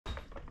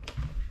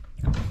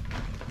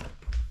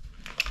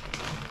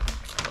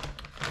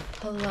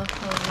Hello.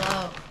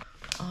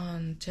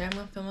 Today I'm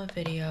gonna film a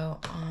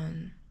video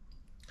on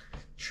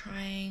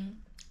trying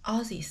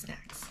Aussie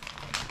Snacks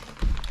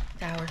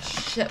that were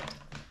shipped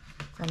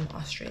from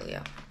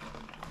Australia.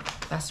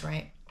 That's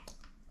right.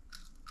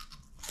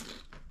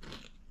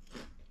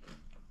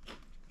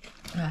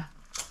 I'm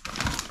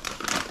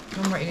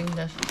eating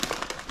this.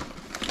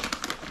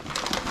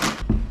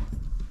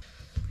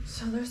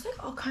 So there's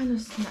like all kind of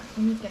snacks.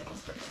 Let me get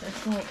this first.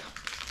 There's like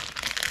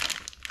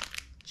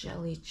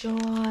Jelly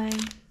Joy,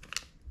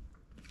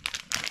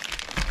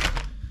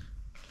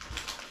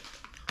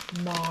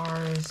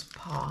 Mars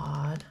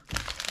Pod,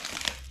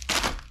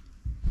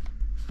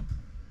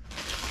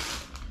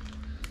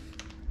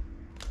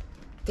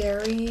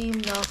 Dairy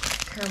Milk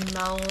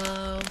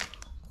Caramello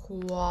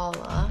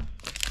Koala.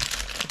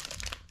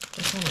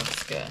 This one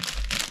looks good.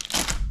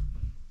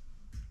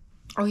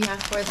 Oh yeah,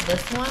 for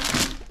this one,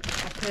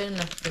 I put it in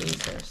the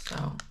freezer,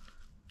 so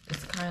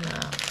it's kind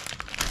of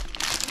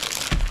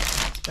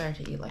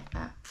better to eat like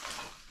that.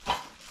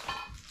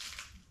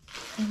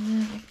 And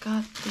then I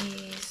got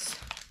these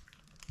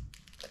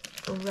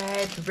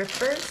Red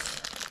Rippers,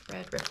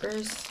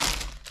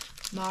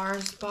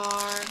 Mars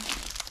Bar,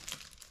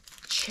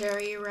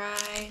 Cherry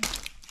Rye,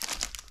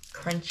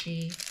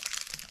 Crunchy.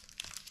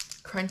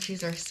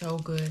 Crunchies are so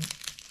good.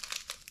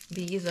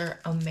 These are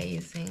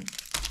amazing.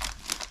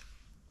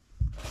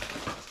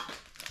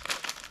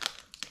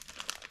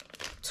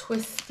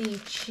 Twisty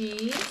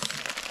cheese.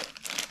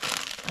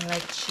 I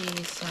like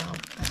cheese, so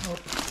I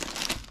hope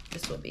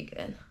this will be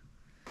good.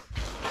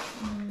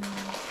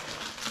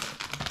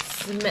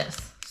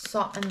 Smith's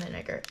salt and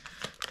vinegar.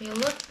 They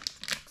look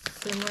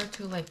similar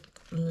to like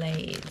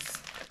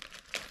Lay's,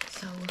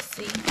 so we'll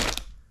see.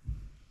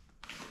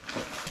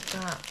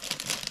 Got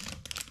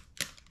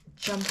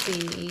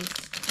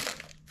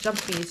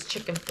Jumpy's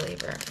chicken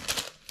flavor,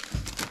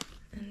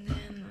 and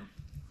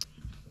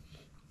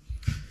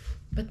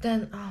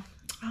then I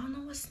don't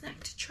know what snack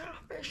to try.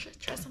 I should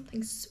try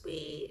something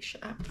sweet.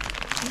 Should I?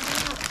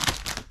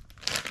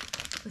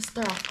 Let's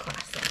start off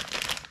classic.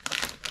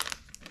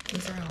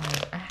 These are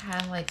like, I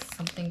had like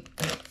something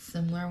like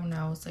similar when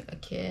I was like a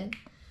kid.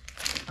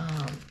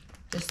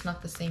 Just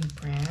not the same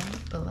brand,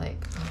 but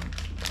like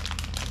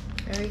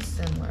very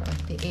similar,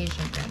 like the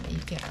Asian brand that you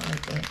get at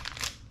like the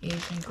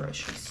Asian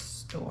grocery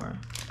store.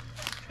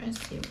 Trying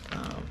to see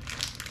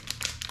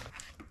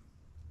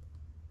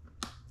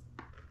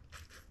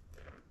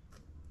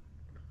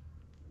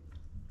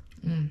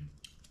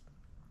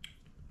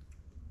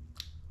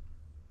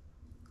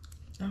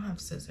I don't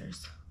have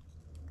scissors.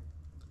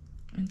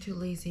 I'm too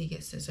lazy to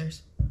get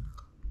scissors.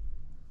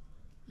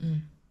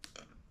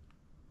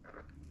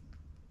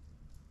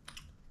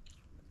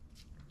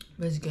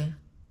 But it's good,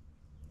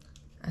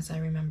 as I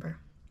remember.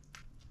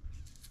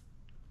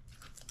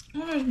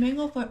 Oh, there's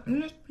mango flavor.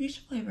 There's peach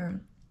flavor.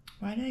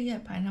 Why did I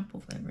get pineapple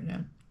flavor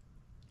then?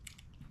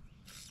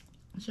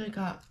 I should have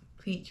got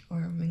peach or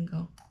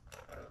mango.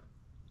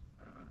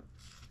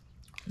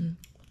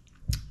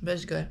 But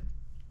it's good.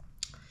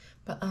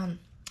 But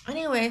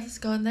anyways, let's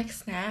go next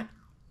snack.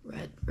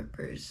 Red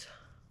Rippers.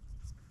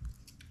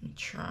 Let me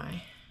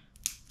try.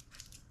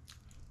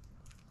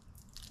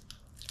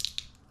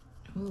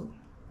 Ooh.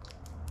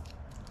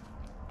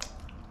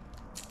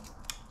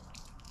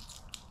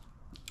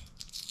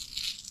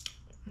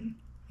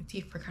 My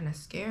teeth are kind of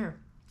scared.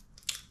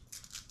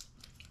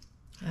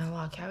 I had a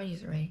lot of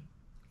cavities already.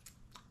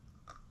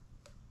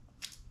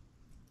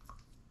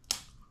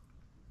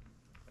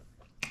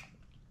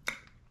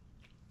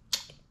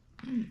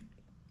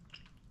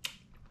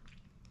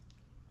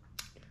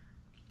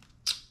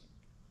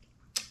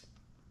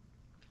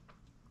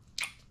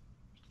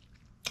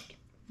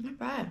 Not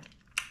bad.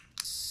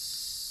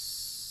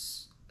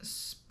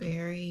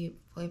 Berry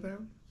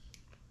flavor.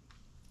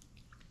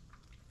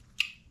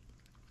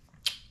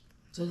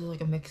 So this is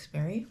like a mixed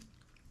berry.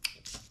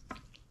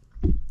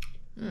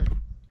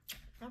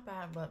 Not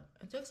bad, but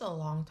it takes a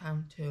long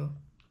time to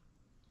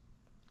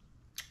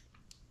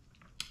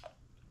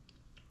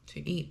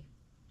eat.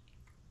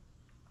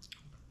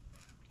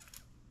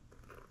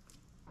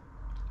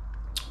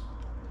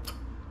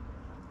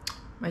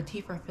 My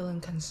teeth are feeling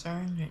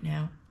concerned right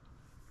now.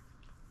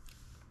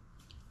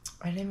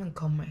 I didn't even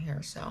comb my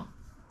hair, so.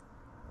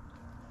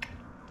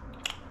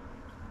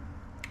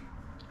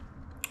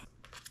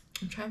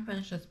 I'm trying to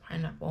finish this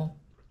pineapple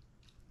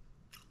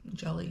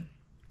jelly.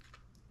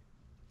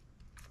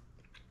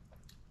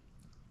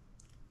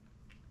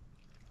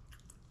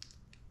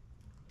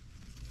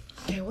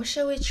 Okay, what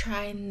should we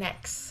try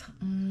next?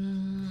 I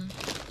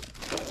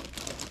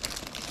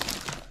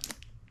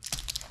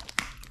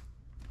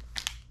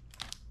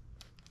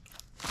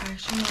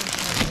actually want to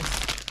try this.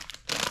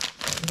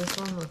 This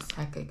one looks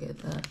hecka good.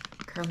 The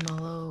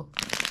caramello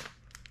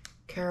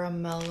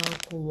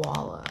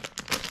koala.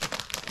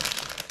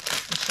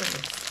 This one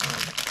looks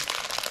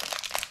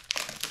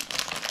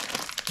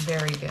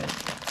very good.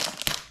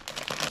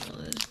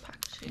 Look at this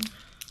packaging.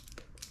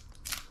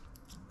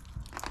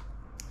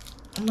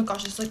 Oh my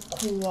gosh, it's like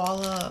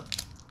koala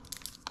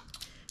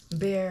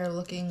bear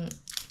looking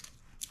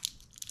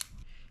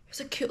There's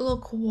a cute little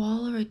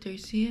koala right there. You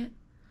see it?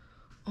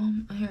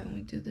 Here, let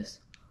me do this.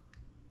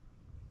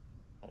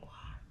 Wow.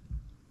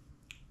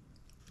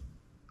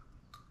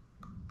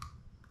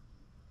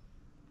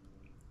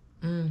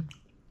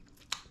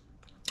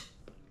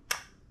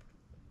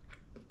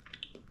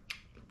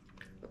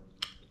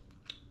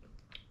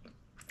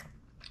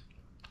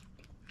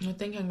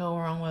 Nothing can go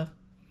wrong with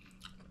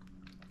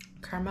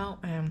caramel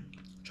and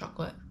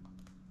chocolate.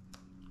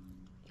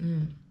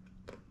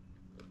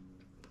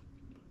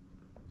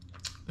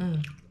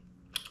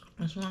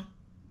 This one.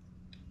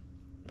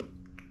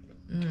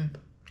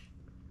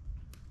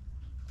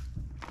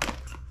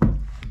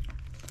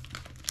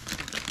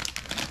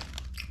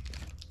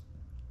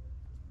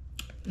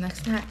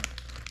 Next snack,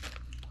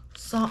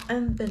 salt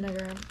and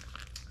vinegar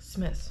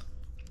Smiths.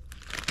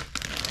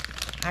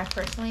 I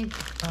personally do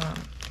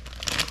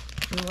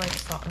like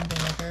salt and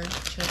vinegar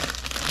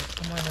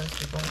chips. I'm one of those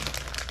people.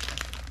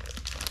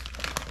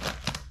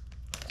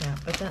 Yeah,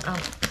 but then I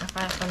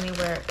find it funny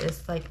where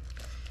it's like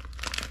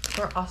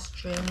for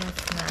Australian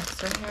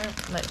snacks right here,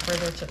 like for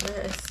their chip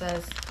there, it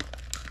says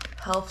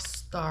health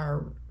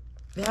star.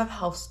 They have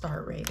health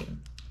star rating,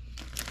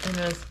 and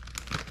there's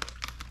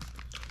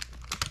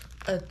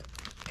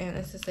and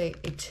it's just a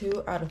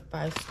 2 out of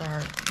 5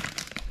 star.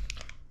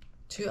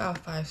 2 out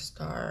of 5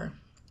 star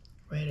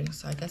rating.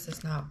 So I guess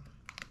it's not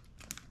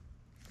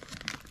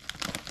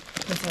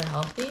considered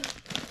healthy.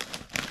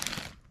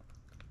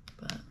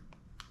 But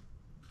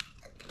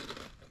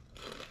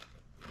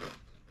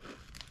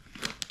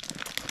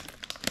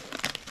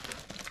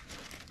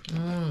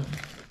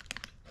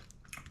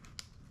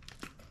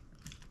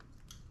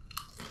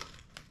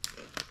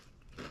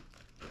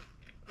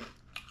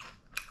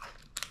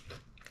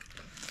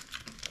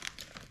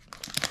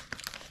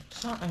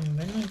salt and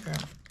vinegar.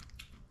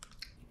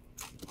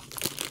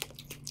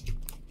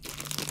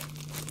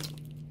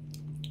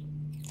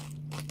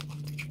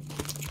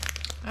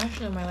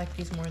 Actually, I might like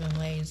these more than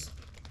Lay's.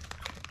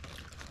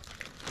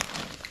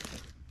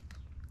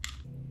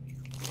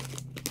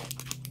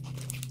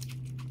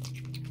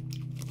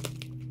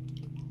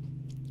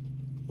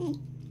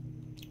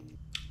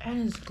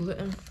 And it's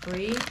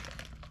gluten-free.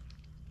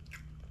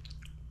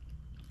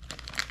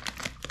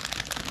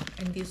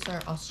 And these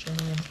are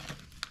Australian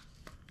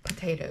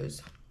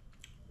potatoes.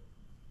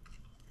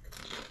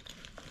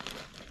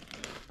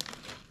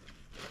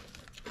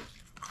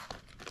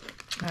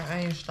 Alright,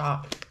 I need to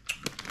stop.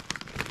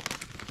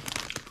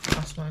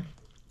 Last one.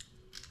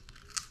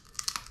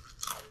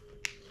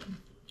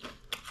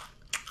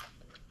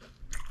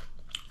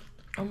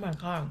 Oh my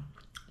god.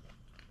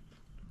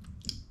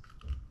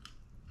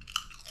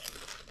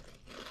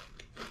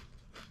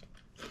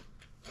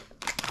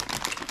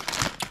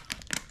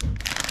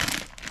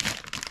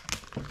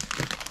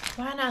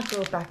 Why not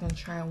go back and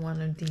try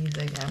one of these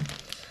again?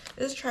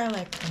 Let's try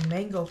like the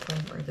mango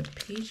flavor, the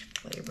peach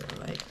flavor.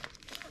 Like,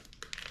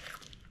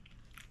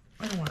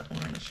 I don't want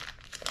orange.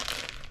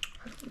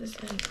 How come this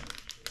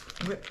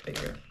is whipped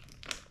bigger?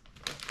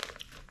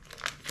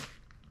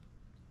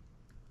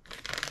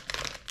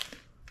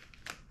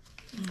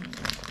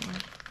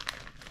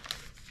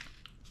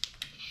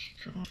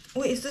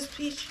 Wait, is this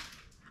peach?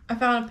 I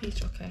found a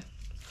peach. Okay,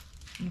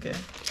 I'm good.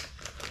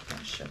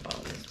 I'll shove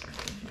all this back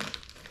in here.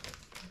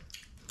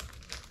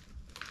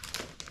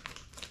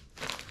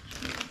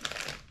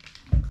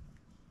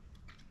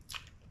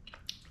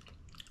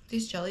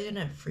 This jelly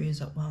didn't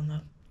freeze up well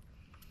enough.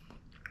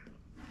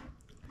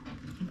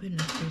 I'm putting it in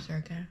the freezer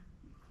again.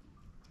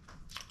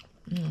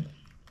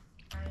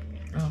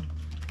 Oh.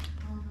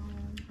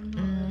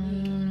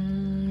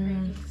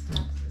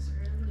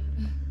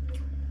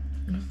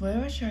 What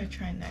flavor should I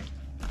try next?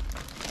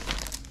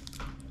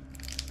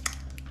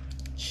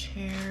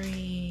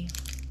 Cherry.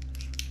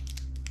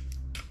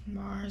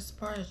 Mars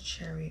bar or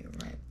cherry,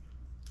 right?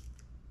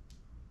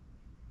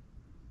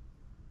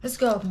 Let's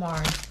go with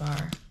Mars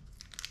bar.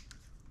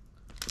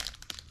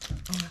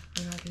 Oh,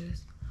 I gotta do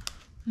this.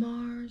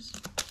 Mars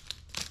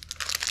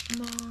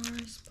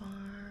bar.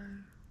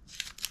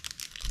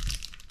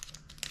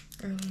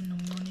 Early in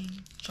the morning.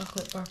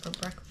 Chocolate bar for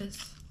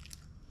breakfast.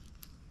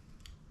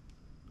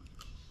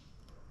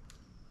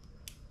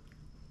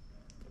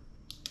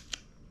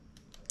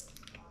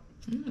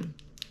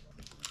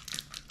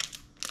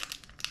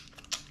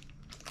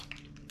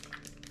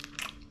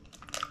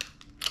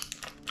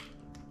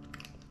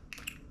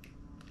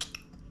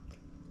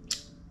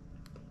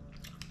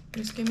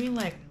 Just give me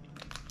like,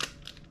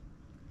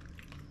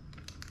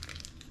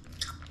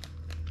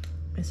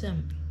 it's a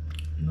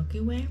Milky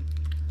Way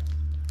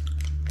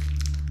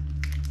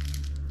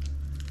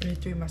or a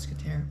Three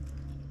Musketeer.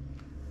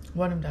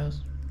 One of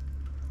those.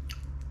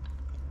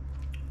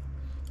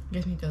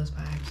 Gives me those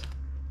vibes.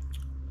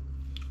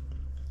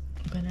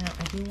 But now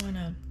I do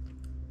wanna,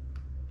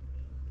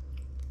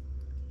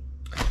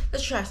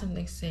 let's try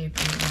something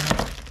savory.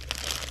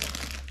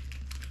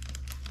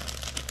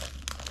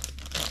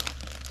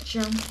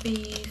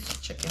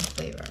 Jumpy's chicken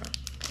flavor.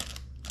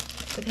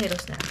 Potato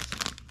snacks.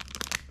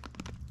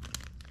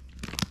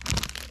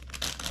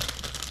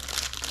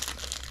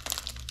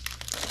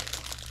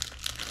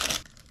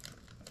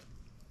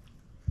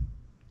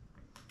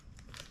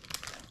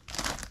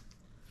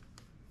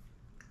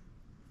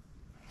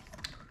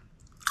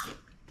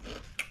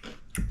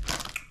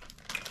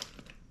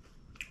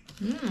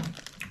 Mmm.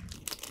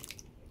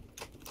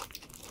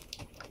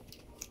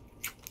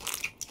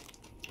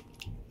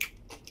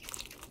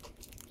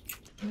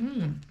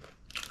 Mmm.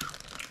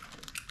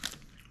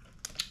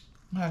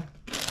 Okay.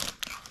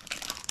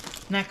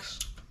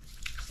 Next.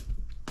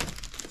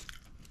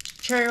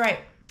 Cherry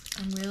ripe.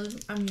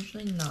 I'm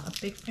usually not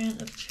a big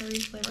fan of cherry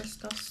flavor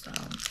stuff, so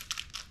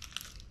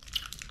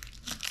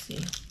let's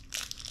see.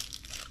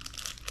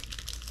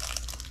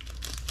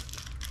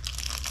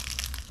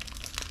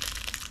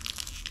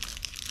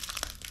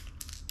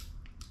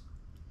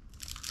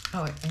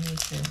 Oh wait, I need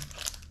to.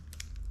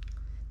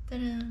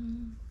 Ta-da!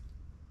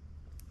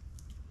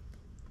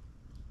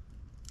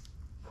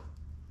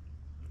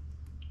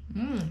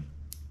 Mmm.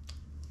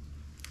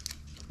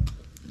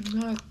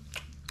 Like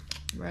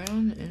right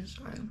on the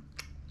inside.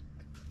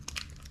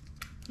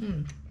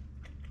 Mmm.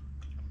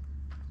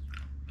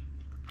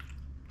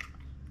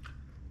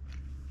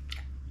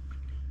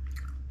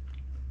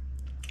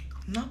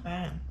 Not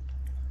bad.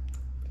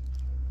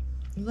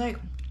 Like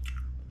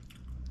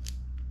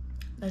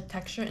the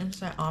texture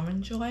inside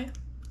almond joy.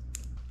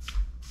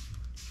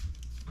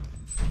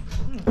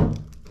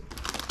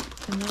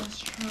 And let's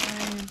try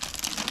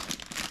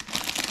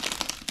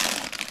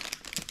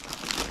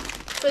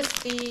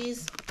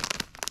twisties.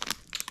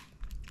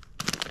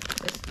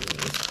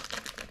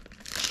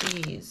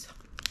 Cheese.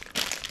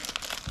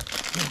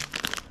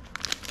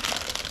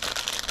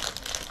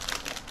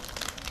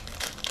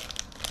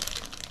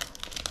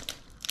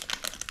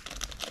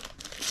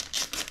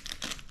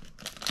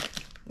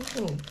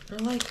 Ooh, they're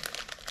like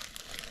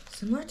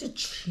similar to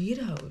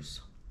Cheetos.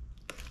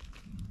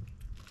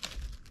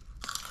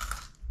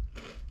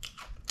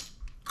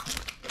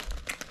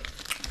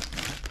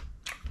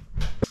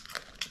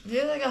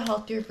 They're like a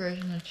healthier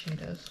version of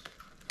Cheetos.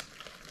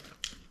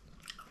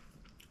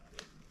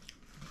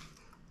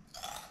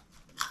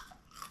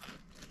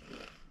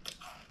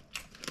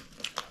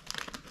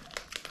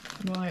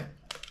 Right,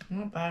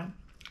 not bad.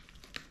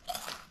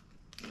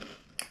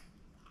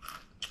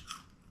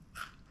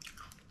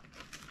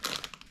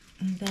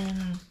 And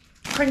then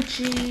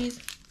crunchies.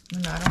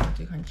 No, I don't want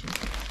to do crunchies.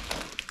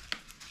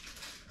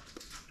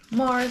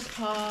 Mars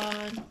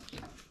pod.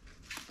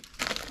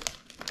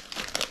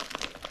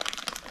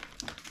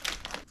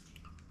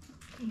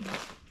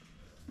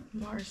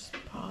 Mars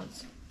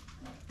pods.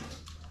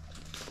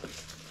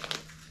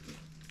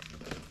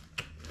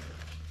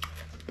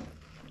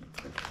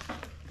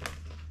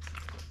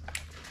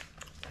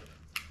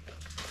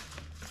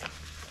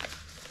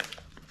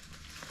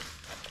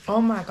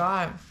 Oh my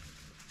god.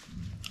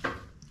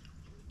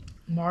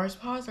 Mars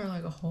pods are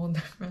like a whole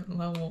different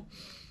level.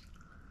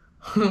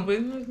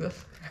 Wait, like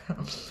this.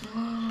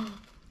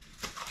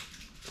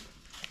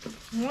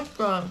 What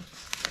the?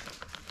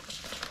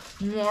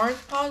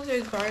 Mars pods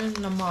is better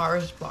than the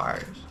Mars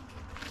bars.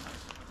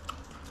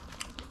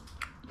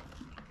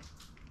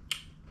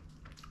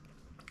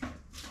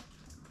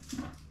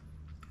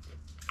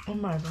 Oh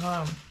my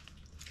god.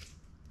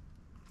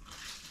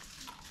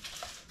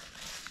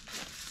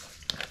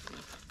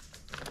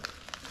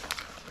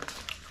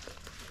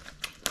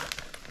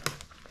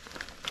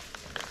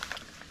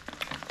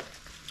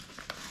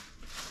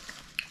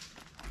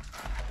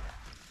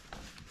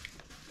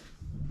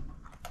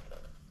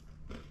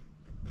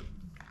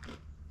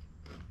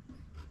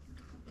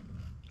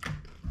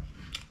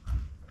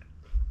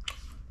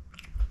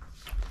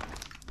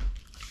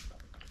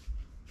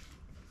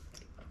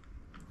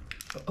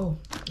 Oh,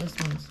 this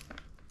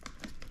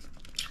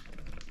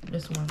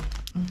one.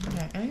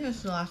 Okay, I think this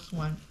is the last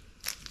one.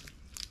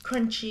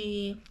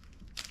 Crunchy.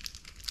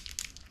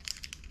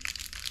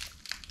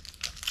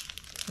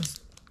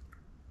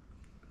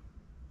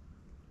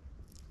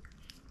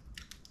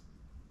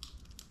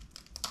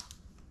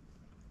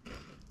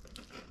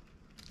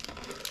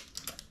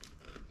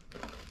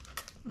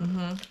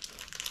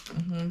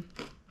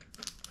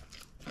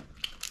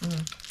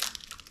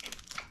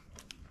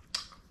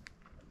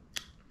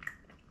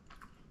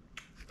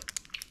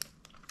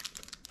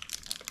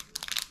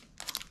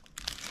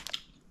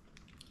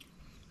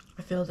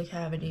 I feel the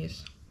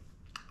cavities.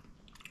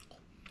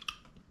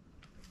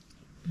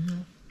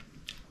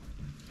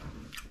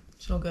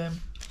 So good.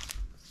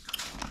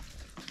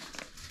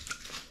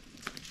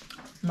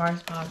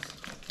 Mars pods.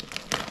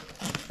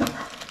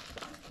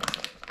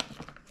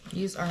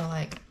 These are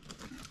like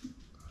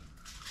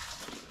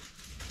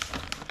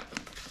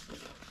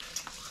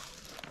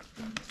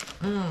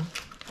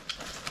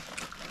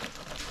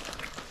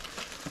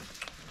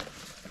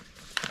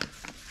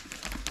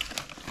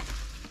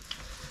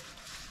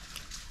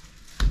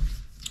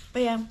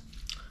But yeah,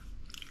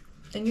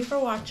 thank you for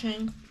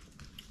watching.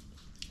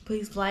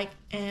 Please like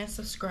and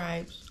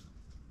subscribe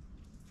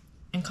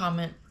and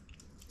comment.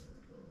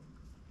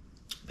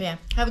 But yeah,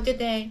 have a good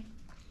day.